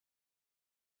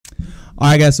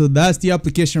Alright guys, so that's the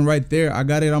application right there. I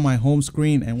got it on my home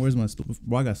screen. And where's my stupid,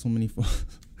 bro, I got so many phones.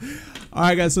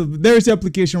 Alright guys, so there's the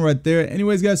application right there.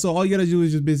 Anyways guys, so all you gotta do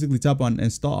is just basically tap on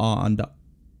install on the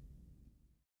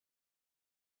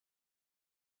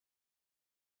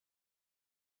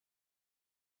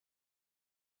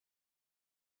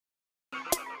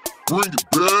bring it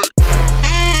back.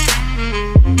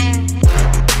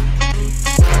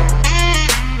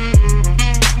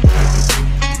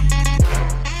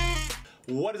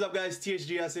 What is up guys,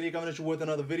 THG City coming at you with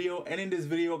another video, and in this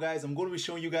video guys I'm going to be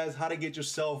showing you guys how to get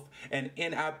yourself an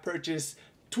in-app purchase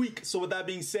tweak. So with that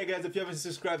being said guys, if you haven't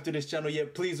subscribed to this channel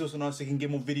yet, please do so now so you can get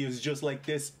more videos just like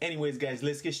this. Anyways guys,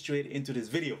 let's get straight into this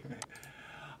video.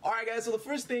 Alright guys, so the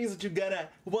first things that you're gonna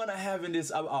wanna have in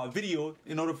this video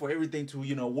in order for everything to,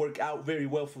 you know, work out very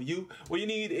well for you, what you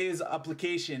need is an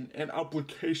application.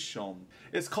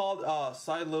 It's called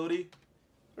Sideloady.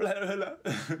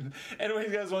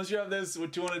 Anyways guys, once you have this,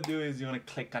 what you want to do is you want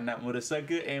to click on that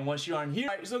motorcycle, and once you're on here,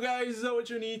 right, so guys,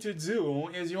 what you need to do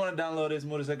is you want to download this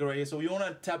motorcycle right here. So you want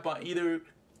to tap on either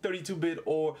 32-bit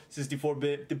or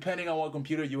 64-bit, depending on what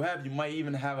computer you have. You might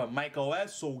even have a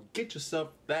macOS, so get yourself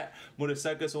that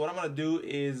motorcycle. So what I'm gonna do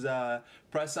is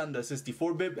press on the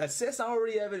 64-bit. It says I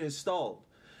already have it installed.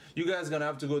 You guys are gonna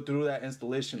have to go through that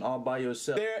installation all by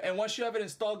yourself there, and once you have it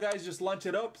installed guys, just launch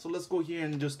it up. So let's go here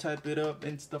and just type it up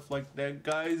and stuff like that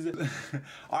guys.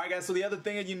 Alright guys, so the other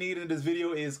thing that you need in this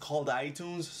video is called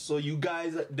iTunes. So you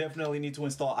guys definitely need to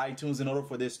install iTunes in order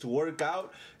for this to work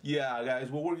out. Yeah guys,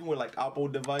 we're working with like Apple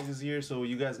devices here, so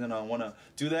you guys gonna wanna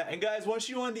do that. And guys, once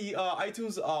you're on the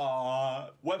iTunes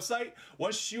website,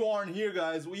 once you are in here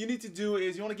guys, what you need to do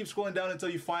is you want to keep scrolling down until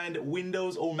you find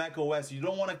Windows or Mac OS. You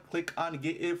don't want to click on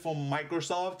get it from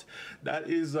Microsoft. That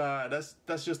is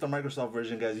that's just a Microsoft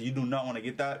version guys. You do not want to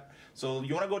get that. So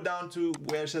you want to go down to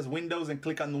where it says Windows and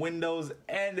click on Windows,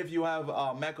 and if you have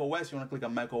Mac OS, you want to click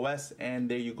on Mac OS, and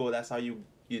there you go. That's how you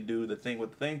do the thing with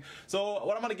the thing. So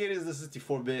what I'm gonna get is the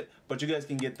 64-bit, but you guys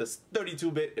can get the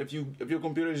 32-bit if your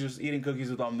computer is just eating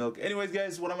cookies without milk. Anyways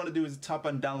guys, what I'm gonna do is tap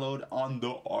on download on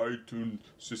the iTunes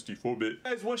 64-bit.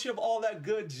 Guys, once you have all that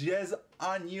good jazz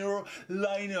on your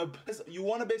lineup, you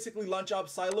want to basically launch up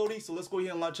Sideloady. So let's go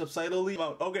here and launch up Sideloady.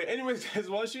 Okay, anyways guys,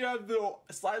 once you have the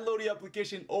Sideloady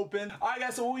application open, alright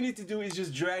guys, so what we need to do is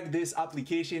just drag this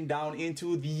application down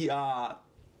into the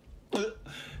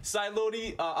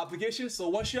Sideloady application. So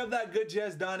once you have that good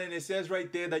jazz done and it says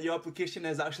right there that your application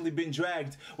has actually been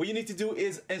dragged, what you need to do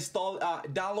is install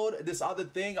download this other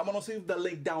thing. I'm gonna leave the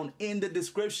link down in the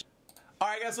description.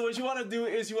 Alright guys, so what you want to do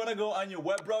is you want to go on your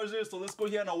web browser. So let's go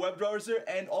here on our web browser,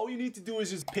 and all you need to do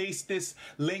is just paste this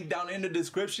link down in the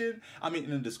description. I mean in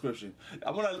the description.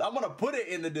 I'm gonna put it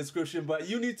in the description, but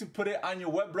you need to put it on your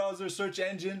web browser search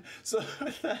engine. So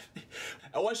and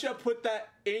once you have put that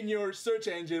in your search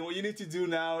engine, what you need to do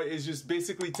now is just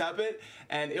basically tap it,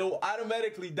 and it will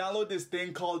automatically download this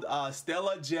thing called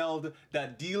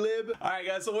stellageld.dlib. Alright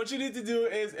guys, so what you need to do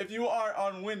is, if you are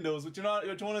on Windows, what you want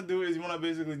to do is you want to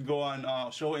basically go on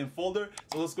show in folder.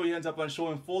 So let's go here and tap on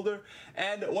show in folder,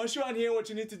 and once you're on here, what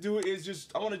you need to do is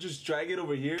just, I want to just drag it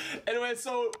over here. Anyway,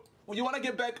 so you want to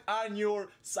get back on your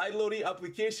Sideloady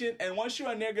application, and once you're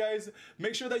on there guys,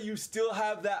 make sure that you still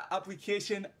have that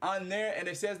application on there, and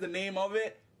it says the name of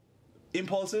it,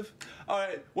 Impulsive.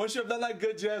 Alright, once you have done that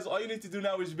good jazz, all you need to do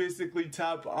now is basically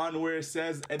tap on where it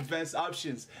says advanced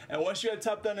options, and once you have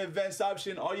tapped on advanced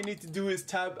option, all you need to do is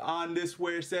tap on this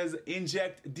where it says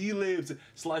inject dlibs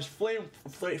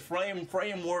 /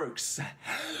 frameworks.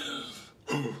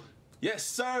 Yes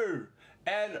sir.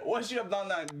 And once you have done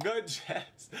that good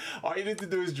jazz, all you need to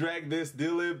do is drag this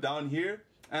dlib down here,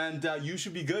 and you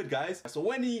should be good guys.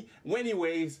 So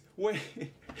anyways.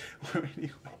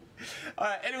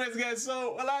 Alright, anyways guys,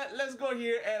 so let's go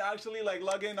here and actually like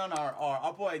log in on our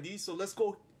Apple ID. So let's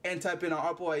go and type in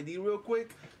our Apple ID real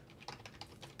quick.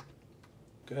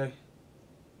 Okay.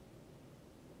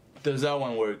 Does that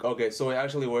one work? Okay, so it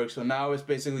actually works. So now it's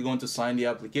basically going to sign the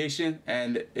application,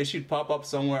 and it should pop up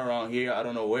somewhere around here. I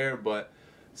don't know where, but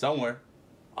somewhere.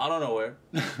 I don't know where.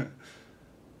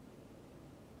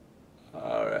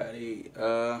 Alrighty,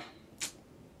 let's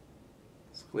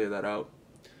clear that out.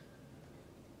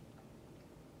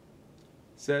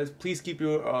 Says please keep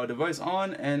your device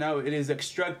on, and now it is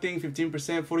extracting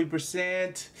 15%,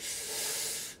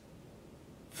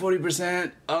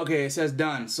 40%. Okay, it says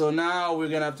done. So now we're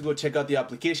gonna have to go check out the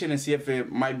application and see if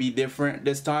it might be different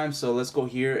this time. So let's go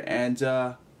here and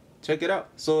check it out.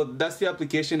 So that's the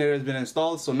application that has been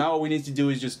installed. So now what we need to do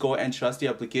is just go and trust the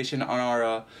application on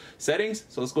our settings.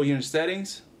 So let's go here in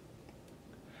settings,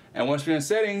 and once we're in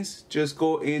settings, just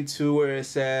go into where it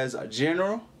says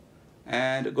general.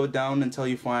 and go down until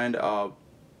you find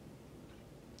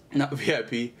not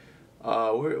VIP.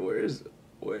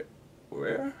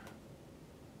 Where?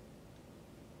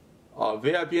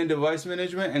 VIP and device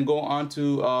management, and go on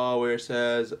to where it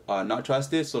says not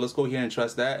trusted. So let's go here and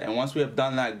trust that. And once we have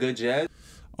done that, good jazz.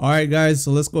 All right, guys.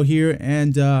 So let's go here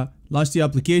and launch the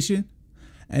application.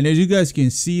 And as you guys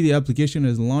can see, the application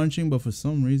is launching, but for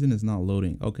some reason it's not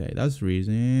loading. Okay, that's the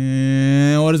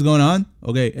reason. What is going on?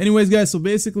 Okay, anyways, guys, so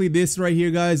basically this right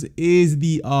here, guys, is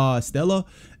the Stella.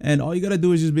 And all you gotta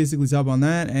do is just basically tap on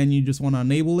that, and you just want to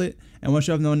enable it. And once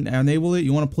you have enabled it,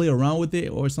 you want to play around with it,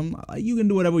 or you can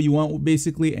do whatever you want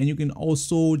basically. And you can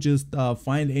also just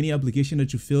find any application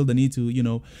that you feel the need to,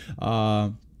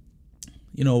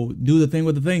 do the thing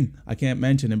with the thing. I can't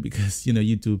mention it because,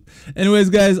 YouTube. Anyways,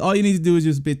 guys, all you need to do is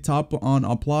just tap on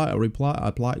apply, and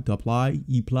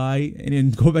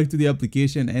then go back to the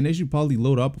application, and it should probably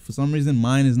load up. For some reason,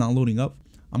 mine is not loading up.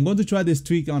 I'm going to try this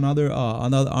tweak on other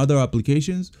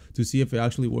applications to see if it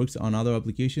actually works on other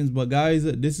applications. But guys,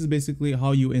 this is basically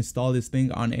how you install this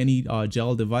thing on any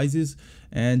gel devices.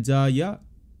 And yeah,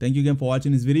 thank you again for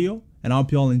watching this video, and I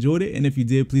hope you all enjoyed it. And if you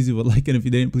did, please leave a like, and if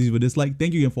you didn't, please leave a dislike.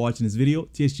 Thank you again for watching this video.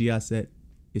 TSG Asset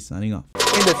is signing off.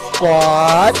 In the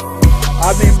squad,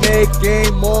 I've been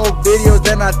making more videos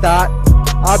than I thought.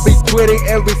 I'll be tweeting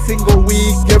every single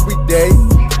week, every day.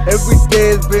 Every day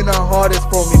has been the hardest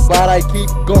for me, but I keep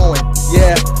going.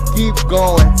 Yeah, keep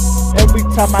going. Every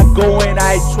time I go in,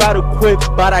 I try to quit,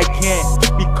 but I can't,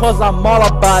 because I'm all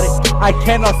about it. I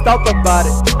cannot stop about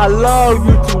it. I love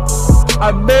YouTube.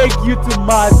 I make YouTube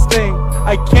my thing.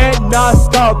 I cannot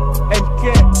stop and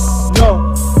can't.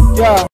 No, yeah.